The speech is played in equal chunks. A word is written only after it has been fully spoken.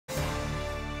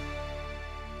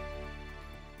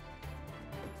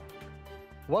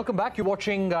Welcome back. You're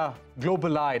watching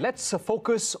Global Eye. Let's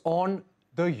focus on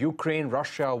the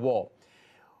Ukraine-Russia war.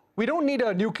 We don't need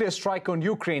a nuclear strike on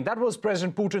Ukraine. That was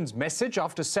President Putin's message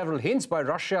after several hints by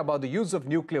Russia about the use of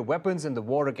nuclear weapons in the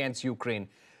war against Ukraine.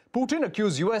 Putin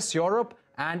accused US, Europe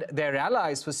and their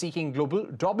allies for seeking global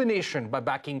domination by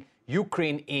backing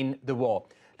Ukraine in the war.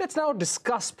 Let's now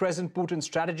discuss President Putin's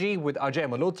strategy with Ajai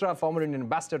Malhotra, former Indian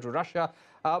ambassador to Russia.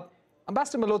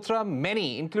 Ambassador Malhotra,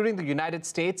 many, including the United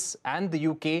States and the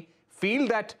UK, feel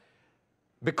that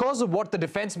because of what the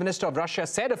defense minister of Russia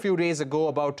said a few days ago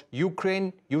about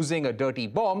Ukraine using a dirty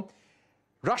bomb,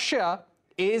 Russia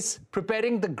is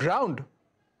preparing the ground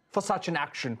for such an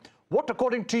action. What,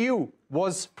 according to you,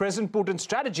 was President Putin's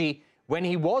strategy when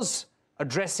he was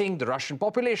addressing the Russian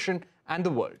population and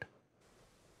the world?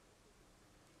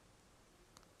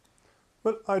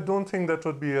 Well, I don't think that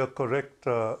would be a correct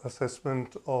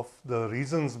assessment of the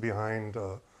reasons behind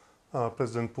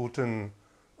President Putin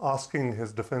asking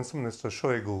his defense minister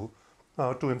Shoigu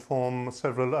to inform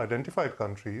several identified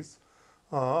countries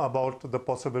about the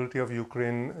possibility of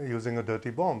Ukraine using a dirty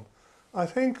bomb. I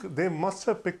think they must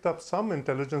have picked up some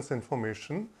intelligence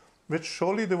information, which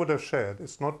surely they would have shared.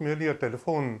 It's not merely a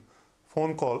phone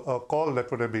call, a call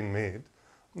that would have been made.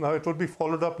 Now, it would be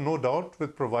followed up, no doubt,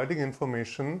 with providing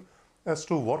information as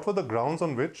to what were the grounds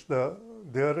on which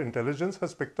their intelligence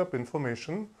has picked up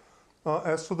information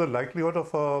as to the likelihood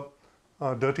of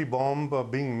a dirty bomb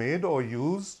being made or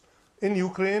used in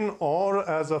Ukraine or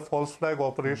as a false flag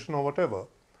operation or whatever.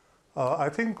 I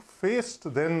think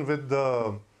faced then with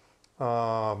the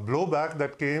blowback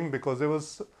that came because there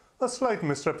was a slight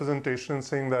misrepresentation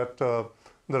saying that the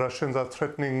Russians are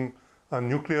threatening a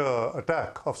nuclear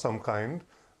attack of some kind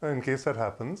in case that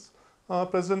happens.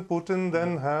 President Putin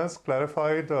then has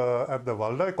clarified at the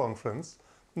Valdai conference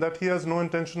that he has no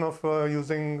intention of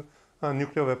using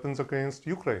nuclear weapons against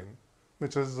Ukraine,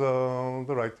 which is the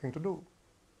right thing to do.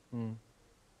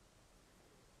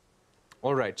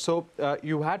 All right. So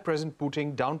you had President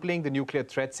Putin downplaying the nuclear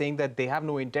threat, saying that they have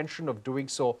no intention of doing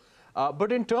so.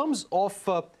 But in terms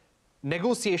of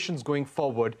negotiations going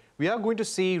forward, we are going to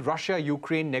see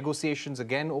Russia-Ukraine negotiations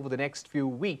again over the next few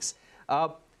weeks.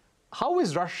 How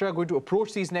is Russia going to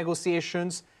approach these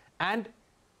negotiations? And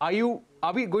are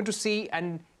we going to see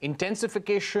an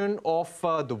intensification of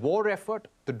the war effort,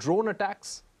 the drone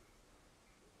attacks?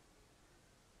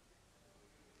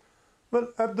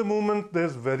 Well, at the moment,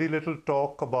 there's very little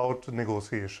talk about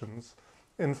negotiations.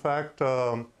 In fact,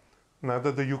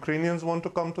 neither the Ukrainians want to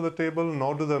come to the table,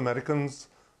 nor do the Americans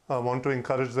want to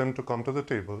encourage them to come to the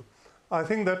table. I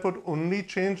think that would only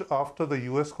change after the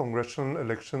US congressional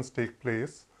elections take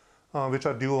place, which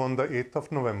are due on the 8th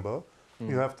of November.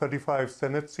 You have 35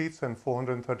 Senate seats and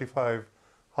 435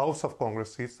 House of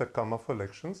Congress seats that come up for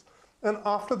elections. And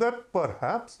after that,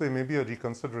 perhaps there may be a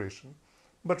reconsideration.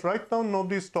 But right now,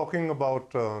 nobody's talking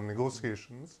about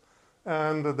negotiations,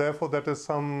 and therefore that is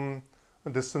some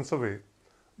distance away.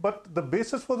 But the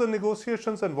basis for the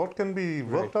negotiations and what can be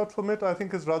worked out from it, I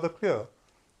think, is rather clear.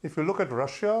 If you look at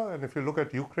Russia and if you look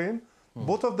at Ukraine,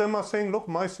 both of them are saying, look,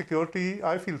 my security,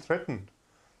 I feel threatened.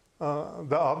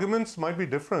 The arguments might be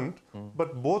different,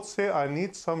 but both say, I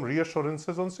need some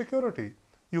reassurances on security.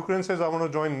 Ukraine says, I want to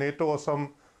join NATO or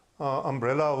some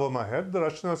umbrella over my head. The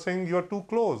Russians are saying, you're too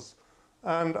close.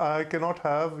 And I cannot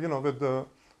have, with the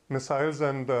missiles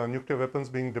and nuclear weapons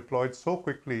being deployed so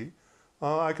quickly,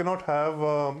 I cannot have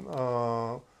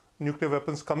nuclear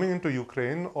weapons coming into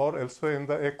Ukraine or elsewhere in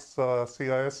the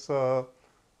ex-CIS,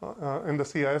 in the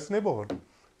CIS neighborhood.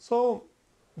 So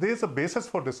there's a basis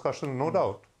for discussion, no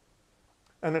doubt.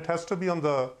 And it has to be on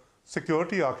the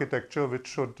security architecture, which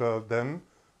should then,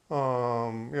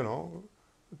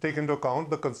 take into account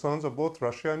the concerns of both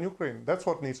Russia and Ukraine. That's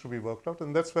what needs to be worked out,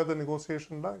 and that's where the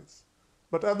negotiation lies.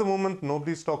 But at the moment,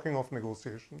 nobody's talking of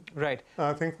negotiation. Right.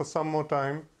 I think for some more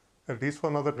time, at least for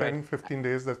another 10, 15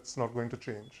 days, that's not going to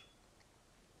change.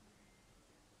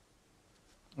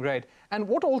 Right. And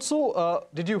what also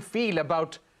did you feel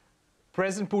about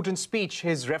President Putin's speech,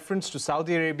 his reference to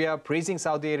Saudi Arabia, praising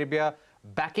Saudi Arabia,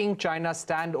 backing China's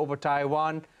stand over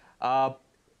Taiwan,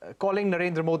 calling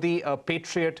Narendra Modi a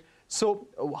patriot? So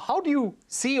how do you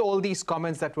see all these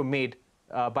comments that were made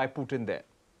by Putin there?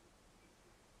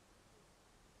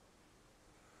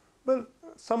 Well,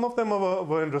 some of them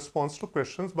were in response to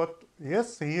questions, but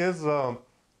yes, he is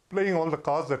playing all the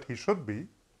cards that he should be.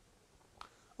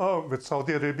 With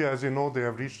Saudi Arabia, as you know, they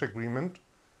have reached agreement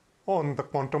on the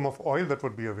quantum of oil that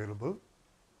would be available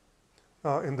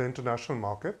in the international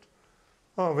market.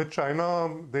 With China,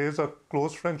 there is a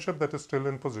close friendship that is still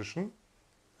in position.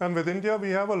 And with India, we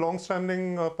have a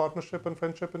long-standing partnership and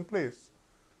friendship in place.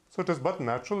 So it is but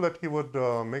natural that he would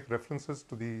make references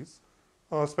to these,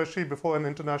 especially before an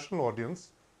international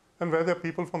audience, and where there are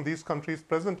people from these countries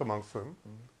present amongst them,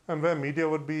 and where media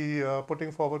would be putting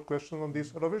forward questions on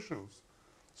these sort of issues.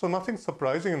 So nothing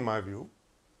surprising in my view.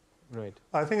 Right.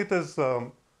 I think it is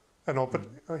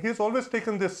he has always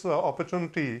taken this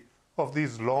opportunity of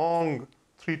these long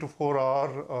 3 to 4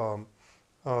 hour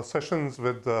sessions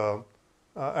with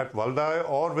at Valdai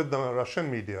or with the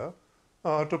Russian media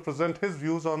to present his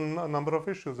views on a number of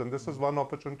issues. And this is one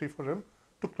opportunity for him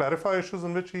to clarify issues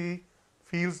in which he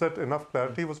feels that enough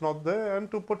clarity was not there, and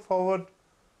to put forward,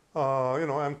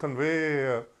 and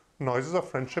convey noises of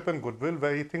friendship and goodwill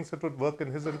where he thinks it would work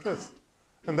in his interest.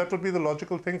 And that would be the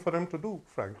logical thing for him to do,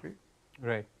 frankly.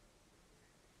 Right.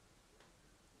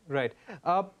 Right.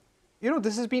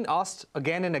 This has been asked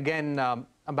again and again,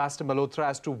 Ambassador Malhotra,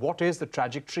 as to what is the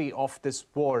trajectory of this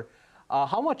war.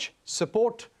 How much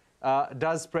support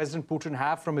does President Putin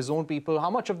have from his own people? How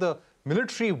much of the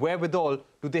military wherewithal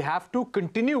do they have to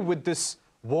continue with this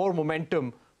war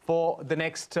momentum for the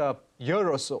next year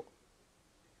or so?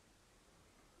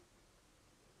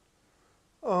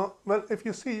 Well, if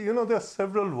you see, there are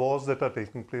several wars that are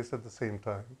taking place at the same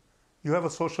time. You have a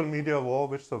social media war,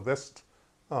 which the West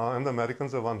and the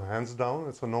Americans have won hands down.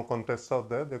 It's a no contest out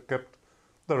there. They've kept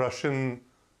the Russian,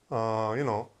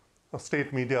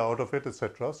 state media out of it,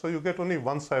 etc. So you get only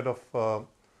one side of,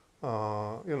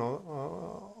 of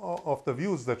the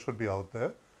views that should be out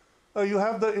there. You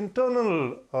have the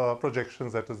internal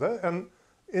projections that is there, and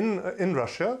in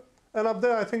Russia. And up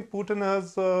there, I think Putin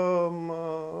has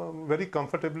very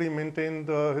comfortably maintained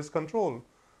his control.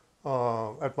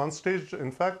 At one stage,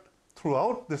 in fact,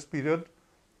 throughout this period,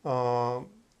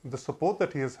 the support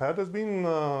that he has had has been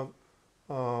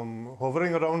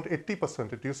hovering around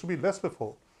 80%. It used to be less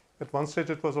before. At one stage,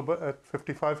 it was about at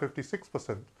 55,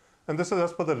 56%. And this is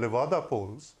as per the Levada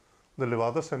polls, the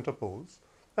Levada Center polls.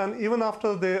 And even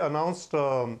after they announced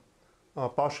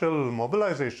partial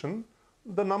mobilization,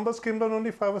 the numbers came down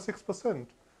only 5 or 6%.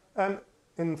 And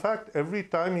in fact, every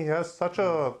time he has such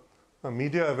a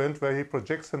media event where he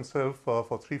projects himself for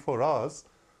 3-4 hours,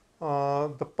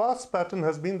 the past pattern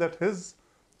has been that his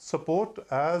support,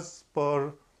 as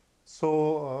per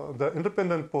the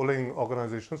independent polling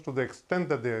organizations, to the extent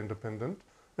that they are independent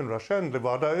in Russia, and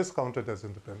Levada is counted as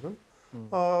independent,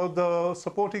 the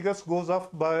support he gets goes up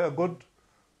by a good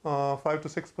 5 to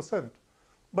 6%.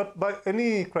 But by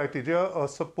any criteria, a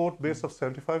support base of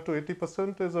 75 to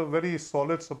 80% is a very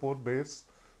solid support base,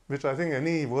 which I think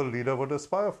any world leader would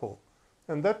aspire for.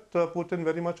 And that Putin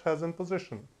very much has in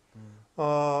position. There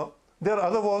are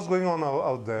other wars going on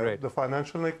out there. Right. The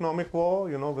financial and economic war,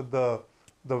 with the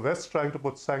West trying to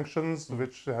put sanctions,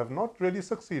 which have not really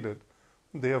succeeded.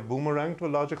 They have boomeranged to a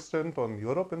large extent on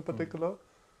Europe in particular.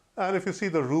 And if you see,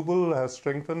 the ruble has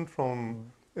strengthened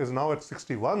is now at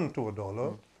 61 to a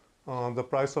dollar. The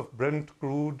price of Brent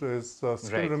crude is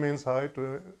still remains high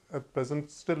at present,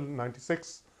 still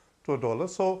 96 to a dollar.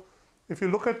 So if you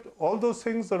look at all those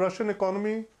things, the Russian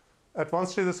economy, at one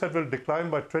stage they said will decline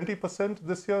by 20%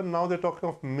 this year. Now they're talking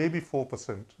of maybe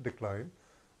 4% decline,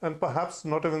 and perhaps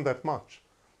not even that much.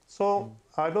 So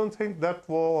I don't think that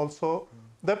war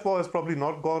that war has probably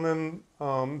not gone in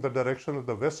the direction that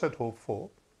the West had hoped for.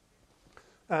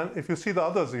 And if you see the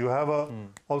others, you have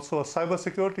also a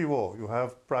cybersecurity war. You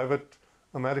have private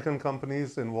American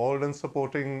companies involved in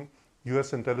supporting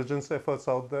US intelligence efforts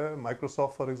out there,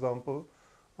 Microsoft, for example.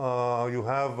 You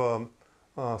have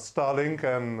Starlink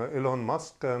and Elon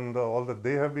Musk and all that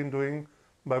they have been doing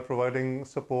by providing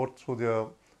support through their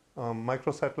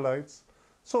microsatellites.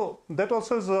 So that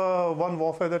also is one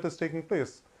warfare that is taking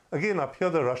place. Again, up here,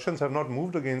 the Russians have not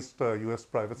moved against US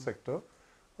private sector.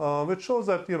 Which shows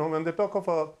that, when they talk of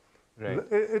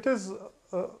it is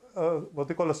what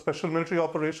they call a special military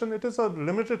operation. It is a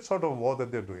limited sort of war that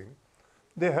they're doing.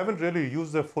 They haven't really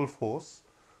used their full force.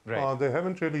 Right. They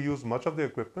haven't really used much of the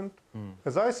equipment.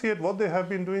 As I see it, what they have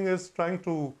been doing is trying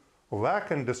to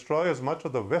whack and destroy as much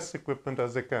of the West equipment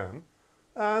as they can,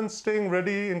 and staying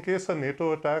ready in case a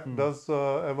NATO attack does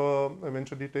ever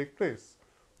eventually take place.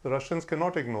 The Russians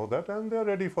cannot ignore that, and they're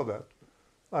ready for that.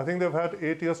 I think they've had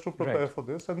 8 years to prepare for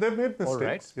this, and they've made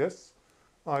mistakes, yes.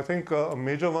 I think a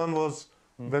major one was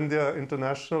when their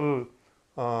international,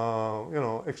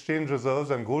 exchange reserves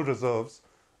and gold reserves,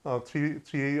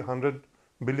 300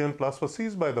 billion plus, were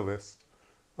seized by the West.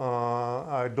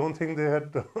 I don't think they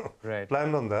had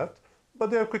planned on that, but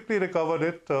they have quickly recovered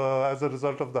it as a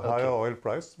result of the higher oil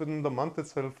price. Within the month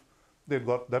itself, they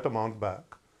got that amount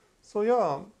back. So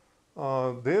yeah.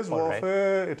 There's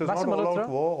warfare. It is not all-out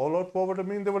war. All-out war would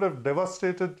mean they would have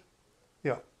devastated.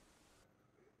 Yeah.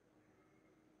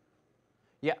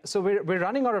 Yeah, so we're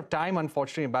running out of time,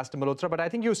 unfortunately, Ambassador Malhotra, but I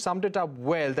think you summed it up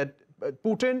well, that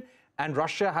Putin and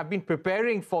Russia have been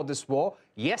preparing for this war.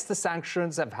 Yes, the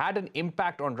sanctions have had an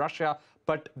impact on Russia,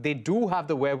 but they do have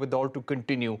the wherewithal to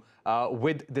continue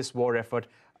with this war effort.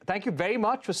 Thank you very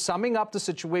much for summing up the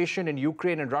situation in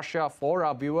Ukraine and Russia for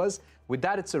our viewers. With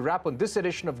that, it's a wrap on this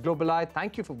edition of Global Eye.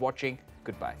 Thank you for watching.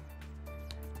 Goodbye.